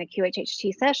normal in a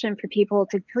QHHT session for people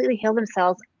to completely heal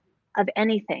themselves of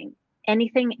anything.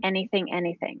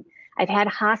 I've had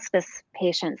hospice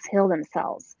patients heal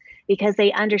themselves because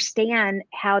they understand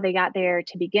how they got there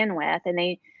to begin with, and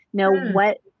they know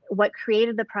what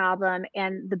created the problem.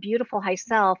 And the beautiful high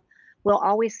self will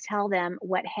always tell them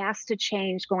what has to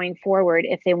change going forward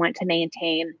if they want to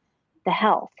maintain the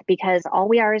health, because all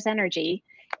we are is energy,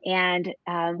 and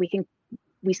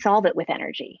we solve it with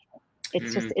energy.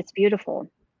 It's just, it's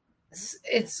beautiful.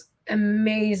 It's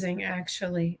amazing,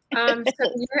 actually. So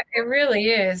it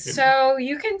really is. So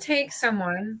you can take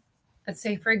someone, let's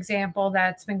say, for example,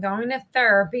 that's been going to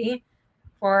therapy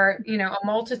for, you know, a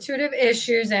multitude of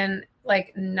issues, and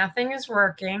like nothing is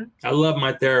working. I love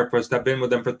my therapist. I've been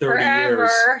with them for 30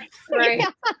 years. Right?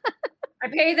 Yeah. I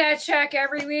pay that check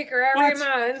every week or every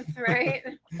month, right?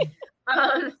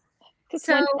 Just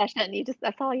one session.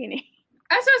 That's all you need.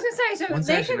 That's what I was going to say.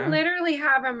 So they can literally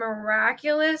have a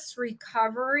miraculous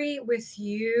recovery with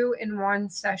you in one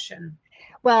session.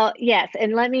 Well, yes.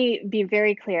 And let me be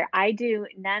very clear. I do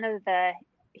none of the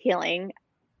healing.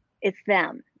 It's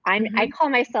them. I call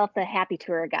myself the happy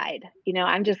tour guide. You know,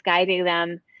 I'm just guiding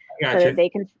them so that they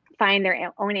can find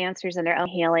their own answers and their own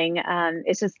healing.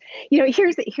 It's just, you know,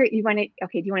 here, you want to,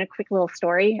 okay, do you want a quick little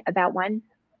story about one?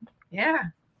 Yeah.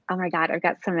 Oh my God, I've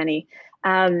got so many.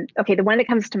 Okay, the one that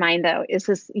comes to mind though is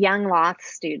this young law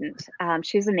student.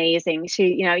 She was amazing.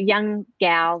 She, you know, young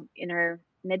gal in her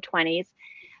mid-20s,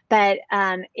 but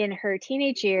in her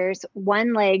teenage years,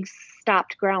 one leg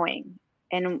stopped growing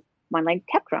and one leg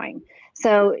kept growing.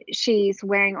 So she's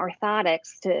wearing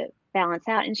orthotics to balance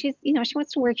out, and she's, you know, she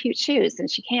wants to wear cute shoes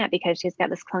and she can't because she's got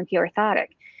this clunky orthotic.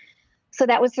 So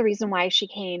that was the reason why she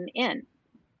came in.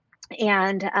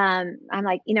 And I'm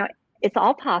like, you know, it's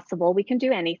all possible. We can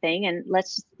do anything, and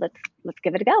let's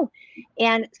give it a go.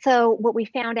 And so what we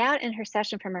found out in her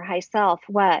session from her high self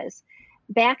was,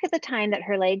 back at the time that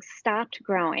her legs stopped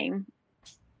growing,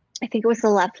 I think it was the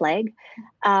left leg,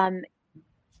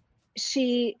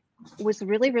 she was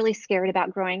really, really scared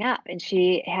about growing up. And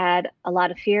she had a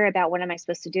lot of fear about, what am I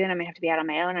supposed to do? And I'm gonna have to be out on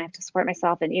my own. I have to support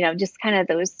myself. And, you know, just kind of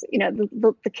those, you know,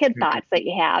 the kid thoughts that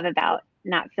you have about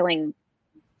not feeling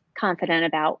confident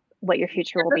about what your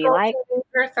future will be like.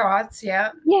 Your thoughts,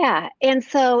 yeah. Yeah. And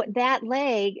so that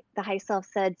leg, the high self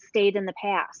said, stayed in the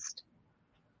past.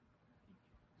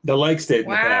 The leg stayed in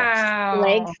the past. Wow. The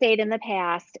leg stayed in the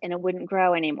past and it wouldn't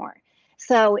grow anymore.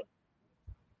 So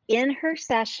in her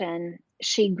session,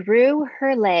 she grew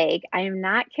her leg, I am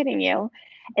not kidding you,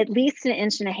 at least 1.5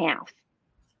 inches.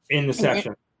 In the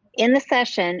session. In the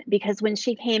session, because when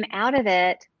she came out of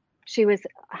it, she was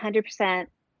 100%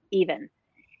 even.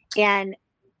 And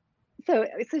so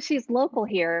she's local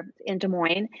here in Des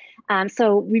Moines.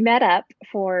 So we met up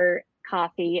for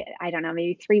coffee, I don't know,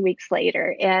 maybe 3 weeks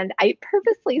later. And I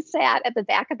purposely sat at the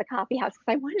back of the coffee house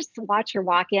because I wanted to watch her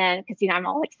walk in, because, you know, I'm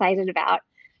all excited about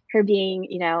her being,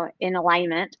 you know, in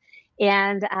alignment.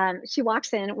 And she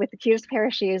walks in with the cutest pair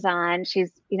of shoes on.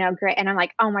 She's, you know, great. And I'm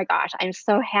like, oh my gosh, I'm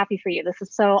so happy for you. This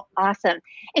is so awesome.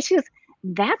 And she goes,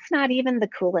 that's not even the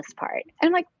coolest part. And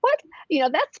I'm like, what? You know,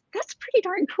 that's pretty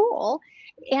darn cool.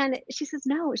 And she says,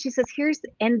 no, she says,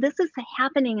 and this is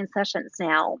happening in sessions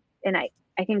now. And I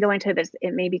can go into this,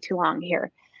 it may be too long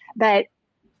here, but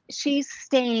she's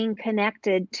staying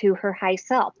connected to her high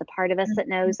self, the part of us that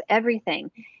knows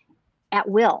everything, at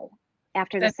will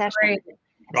after the session. Great.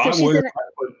 So I would have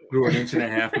grew 1.5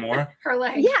 inches more. Her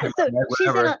leg. Yeah.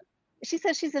 So she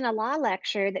says she's in a law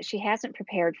lecture that she hasn't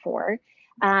prepared for.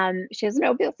 She has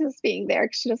no business being there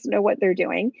because she doesn't know what they're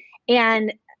doing.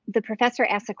 And the professor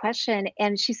asks a question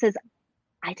and she says,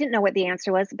 I didn't know what the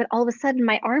answer was, but all of a sudden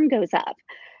my arm goes up.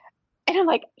 And I'm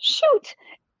like, shoot,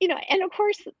 you know, and of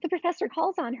course the professor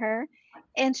calls on her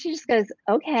and she just goes,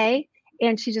 okay.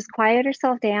 And she just quieted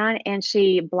herself down and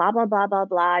she blah, blah, blah, blah,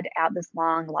 blah out this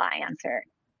long lie answer.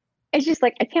 And she's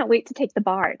like, I can't wait to take the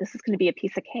bar. This is going to be a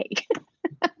piece of cake.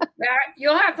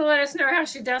 You'll have to let us know how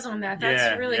she does on that.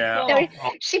 That's really cool. No,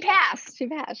 she passed. She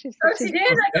did.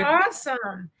 That's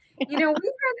awesome. You know,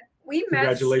 we met.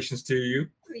 Congratulations to you.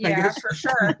 Yeah, for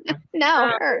sure.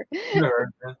 No, her.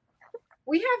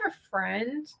 We have a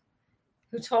friend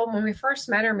who told, when we first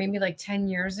met her, maybe like 10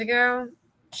 years ago,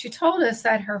 she told us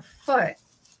that her foot,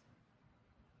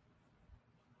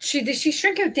 did she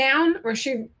shrink it down, or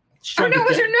she? Oh no, it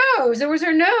was her nose. It was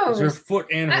her nose. It was her foot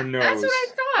and her nose. That's what I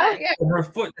thought. Yeah. Her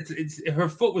foot. Her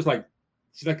foot was like,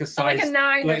 she's like a size. Like a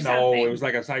 9 or something. No, it was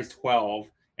like a size 12,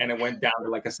 and it went down to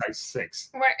like a size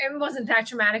 6. Right. It wasn't that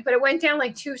dramatic, but it went down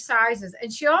like 2 sizes.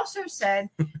 And she also said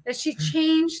that she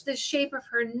changed the shape of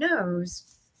her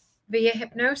nose via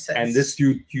hypnosis. And this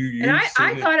you and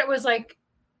I thought it was like,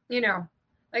 you know,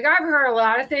 like I've heard a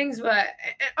lot of things, but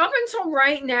up until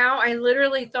right now, I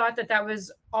literally thought that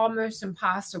was almost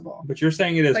impossible. But you're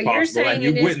saying it is possible. You're saying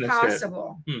and it is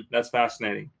possible. That's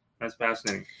fascinating. That's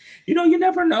fascinating. You know, you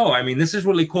never know. I mean, this is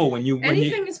really cool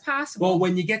anything is possible. Well,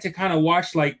 when you get to kind of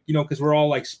watch, like, you know, because we're all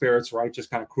like spirits, right? Just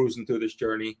kind of cruising through this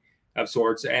journey of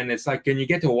sorts. And it's like, and you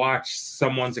get to watch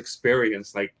someone's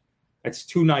experience, like, it's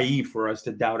too naive for us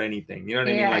to doubt anything. You know what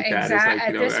I mean? Like that. It's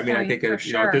like, you know, I mean, I think,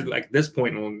 you know, like this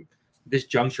point, this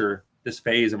juncture, this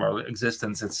phase of our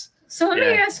existence, it's. So let me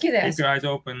ask you this. Keep your eyes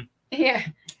open. Yeah.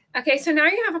 Okay. So now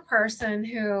you have a person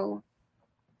who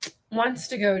wants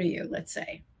to go to you, let's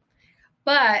say,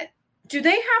 but do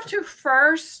they have to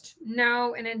first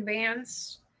know in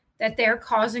advance that they're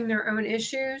causing their own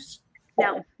issues?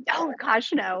 No. Oh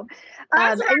gosh, no.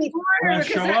 I mean,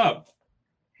 show up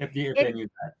if they knew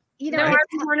that. You know, I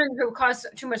was wondering who caused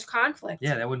too much conflict.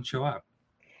 Yeah, that wouldn't show up.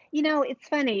 You know, it's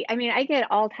funny. I mean, I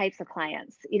get all types of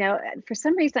clients. You know, for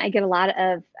some reason, I get a lot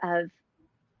of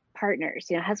partners,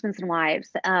 you know, husbands and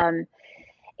wives. And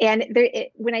And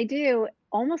when I do,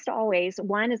 almost always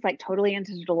one is like totally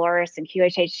into Dolores and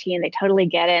QHHT, and they totally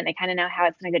get it, and they kind of know how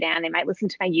it's going to go down. They might listen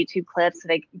to my YouTube clips so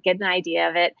they get an idea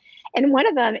of it. And one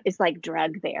of them is like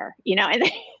drug there, you know, and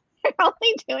they're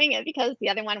only doing it because the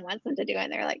other one wants them to do it,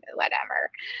 and they're like,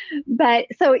 whatever. But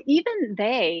so even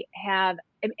they have,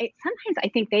 sometimes I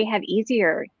think they have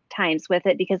easier times with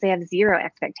it because they have zero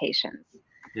expectations.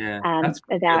 Yeah, that's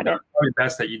about it. Probably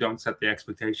best that you don't set the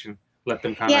expectation. Let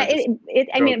them kind of. Yeah,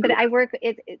 I mean, but I work.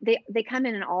 They come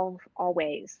in all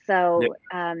ways. So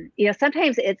you know,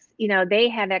 sometimes it's, you know, they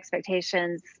have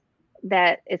expectations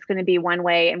that it's going to be one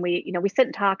way, and we sit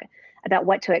and talk about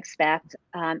what to expect.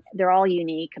 They're all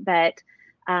unique, but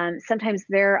sometimes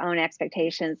their own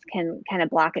expectations can kind of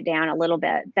block it down a little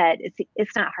bit. But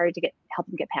it's not hard to help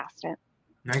them get past it.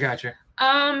 I gotcha.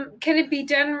 Can it be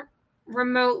done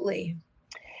remotely?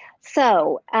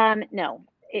 So no.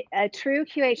 A true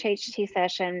QHHT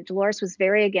session, Dolores was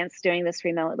very against doing this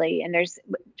remotely. And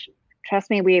trust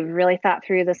me, we've really thought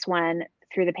through this one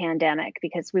through the pandemic,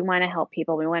 because we want to help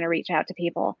people. We want to reach out to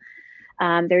people.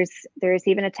 There's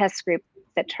even a test group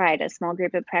that tried, a small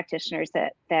group of practitioners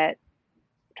that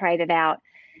tried it out.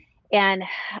 And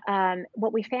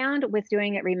what we found with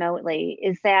doing it remotely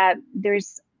is that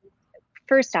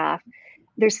first off,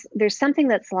 there's something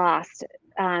that's lost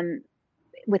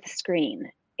with the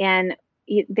screen. And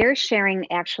they're sharing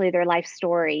actually their life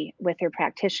story with their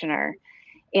practitioner,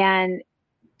 and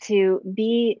to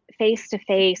be face to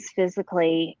face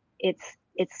physically, it's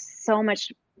so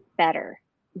much better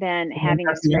than having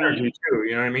a screen. Energy too,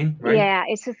 you know what I mean? Right? Yeah,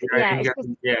 it's just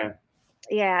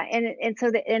yeah. And so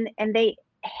and they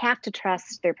have to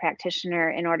trust their practitioner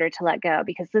in order to let go,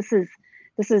 because this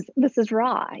is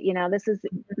raw. You know, this is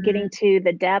getting to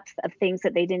the depth of things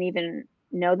that they didn't even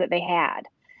know that they had.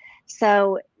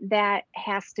 So that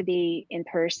has to be in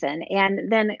person. And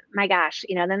then, my gosh,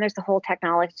 you know, then there's the whole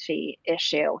technology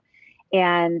issue.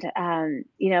 And,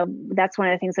 you know, that's one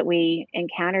of the things that we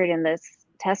encountered in this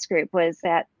test group was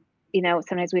that, you know,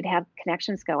 sometimes we'd have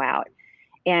connections go out,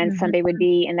 and somebody would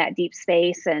be in that deep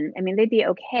space, and I mean, they'd be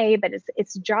okay, but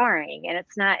it's jarring, and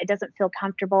it doesn't feel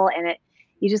comfortable, and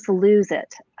you just lose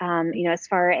it, you know, as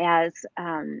far as,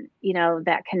 you know,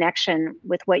 that connection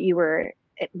with what you were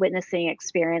witnessing,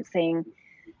 experiencing.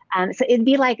 So it'd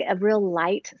be like a real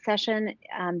light session,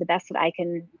 the best that I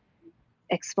can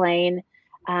explain.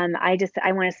 I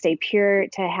want to stay pure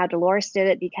to how Dolores did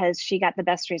it, because she got the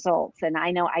best results, and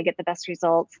I know I get the best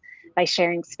results by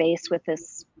sharing space with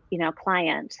this, you know,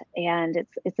 client. And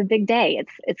it's a big day.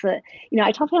 It's a, you know,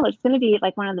 I told him it's going to be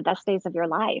like one of the best days of your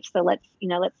life. So let's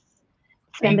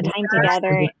spend the time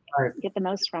together, get the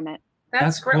most from it.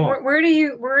 That's great. Cool. Where do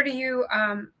you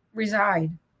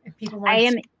reside? If people want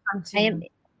I am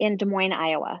in Des Moines,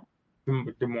 Iowa.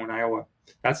 Des Moines, Iowa.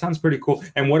 That sounds pretty cool.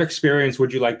 And what experience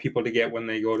would you like people to get when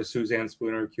they go to Suzanne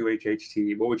Spooner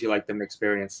QHHT? What would you like them to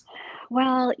experience?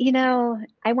 Well, you know,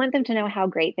 I want them to know how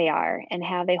great they are, and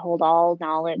how they hold all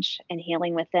knowledge and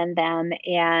healing within them,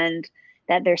 and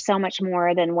that there's so much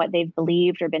more than what they've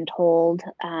believed or been told,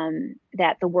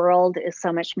 that the world is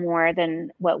so much more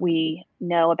than what we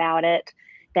know about it,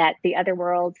 that the other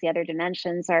worlds, the other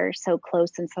dimensions are so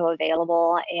close and so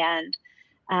available.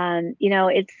 And, you know,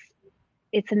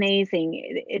 it's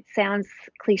amazing. It sounds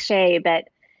cliche, but,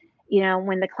 you know,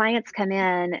 when the clients come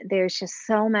in, there's just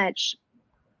so much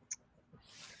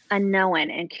unknown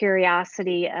and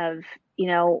curiosity of, you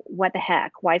know, what the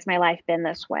heck? Why's my life been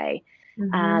this way?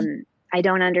 I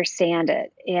don't understand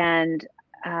it. And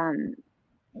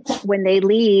when they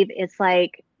leave, it's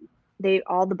like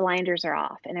all the blinders are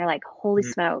off, and they're like, holy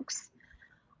smokes,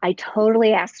 I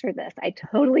totally asked for this. I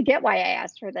totally get why I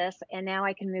asked for this. And now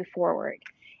I can move forward.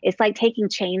 It's like taking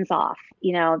chains off,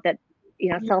 you know, that,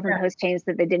 you know, self-imposed chains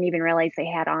that they didn't even realize they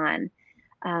had on.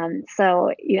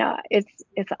 So, you know,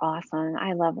 it's awesome.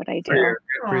 I love what I do.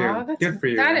 Good for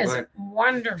you. That is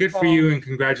wonderful. Good for you, and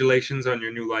congratulations on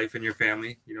your new life and your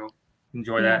family. You know,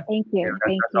 enjoy that. Thank you.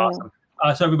 Thank you. Awesome.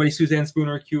 So everybody, Suzanne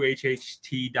Spooner,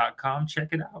 QHHT.com. Check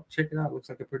it out. Check it out. Looks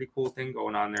like a pretty cool thing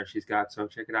going on there she's got. So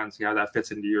check it out and see how that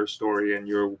fits into your story and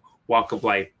your walk of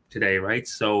life today, right?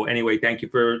 So anyway, thank you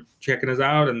for checking us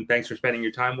out, and thanks for spending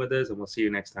your time with us, and we'll see you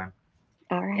next time.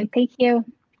 All right. Thank you.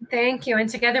 Thank you. And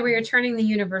together we are turning the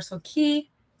universal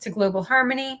key to global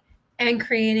harmony and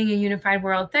creating a unified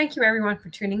world. Thank you, everyone, for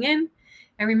tuning in.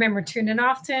 And remember, tune in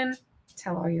often,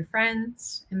 tell all your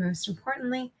friends, and most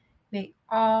importantly, may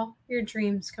all your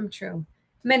dreams come true.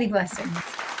 Many blessings.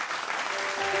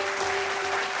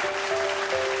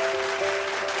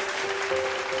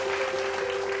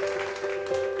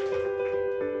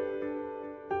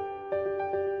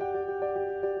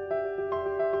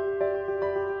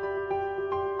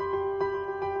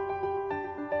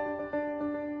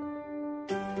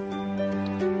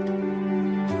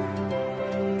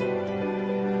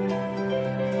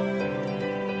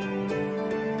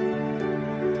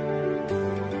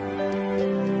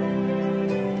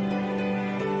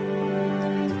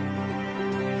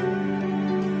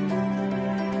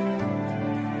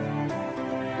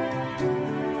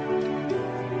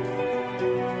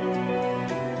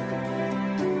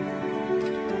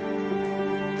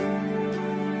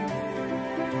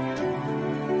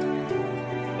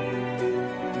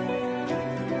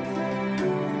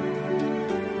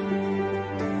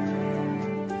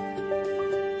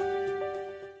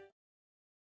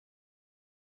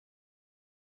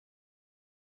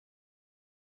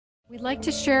 We'd like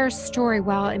to share a story.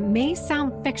 While it may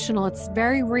sound fictional, it's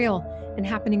very real and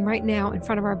happening right now in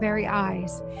front of our very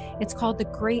eyes. It's called The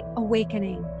Great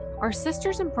Awakening. Our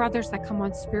sisters and brothers that come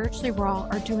on Spiritually Raw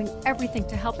are doing everything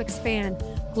to help expand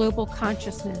global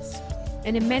consciousness,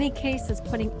 and in many cases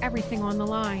putting everything on the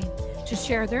line to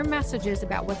share their messages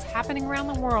about what's happening around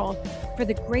the world for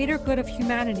the greater good of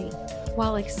humanity,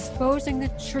 while exposing the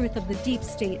truth of the deep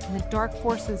state and the dark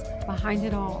forces behind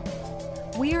it all.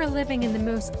 We are living in the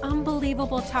most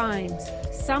unbelievable times.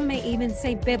 Some may even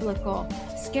say biblical,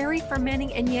 scary for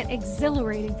many and yet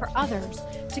exhilarating for others.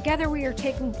 Together we are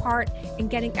taking part in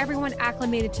getting everyone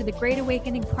acclimated to the Great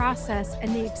Awakening process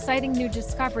and the exciting new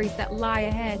discoveries that lie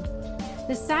ahead.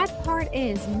 The sad part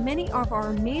is many of our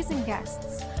amazing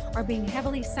guests are being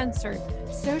heavily censored,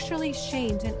 socially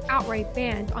shamed, and outright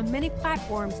banned on many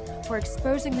platforms for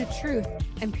exposing the truth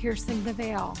and piercing the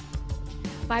veil.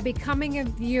 By becoming a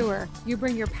viewer, you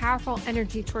bring your powerful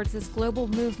energy towards this global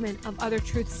movement of other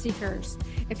truth seekers.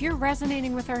 If you're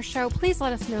resonating with our show, please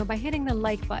let us know by hitting the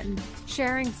like button,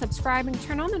 sharing, subscribing,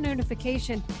 turn on the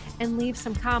notification, and leave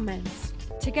some comments.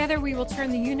 Together, we will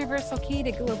turn the universal key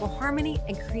to global harmony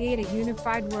and create a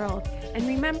unified world. And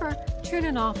remember, tune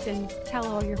in often, tell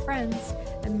all your friends,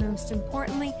 and most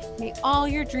importantly, may all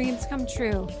your dreams come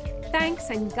true. Thanks,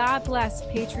 and God bless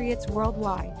Patriots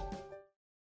worldwide.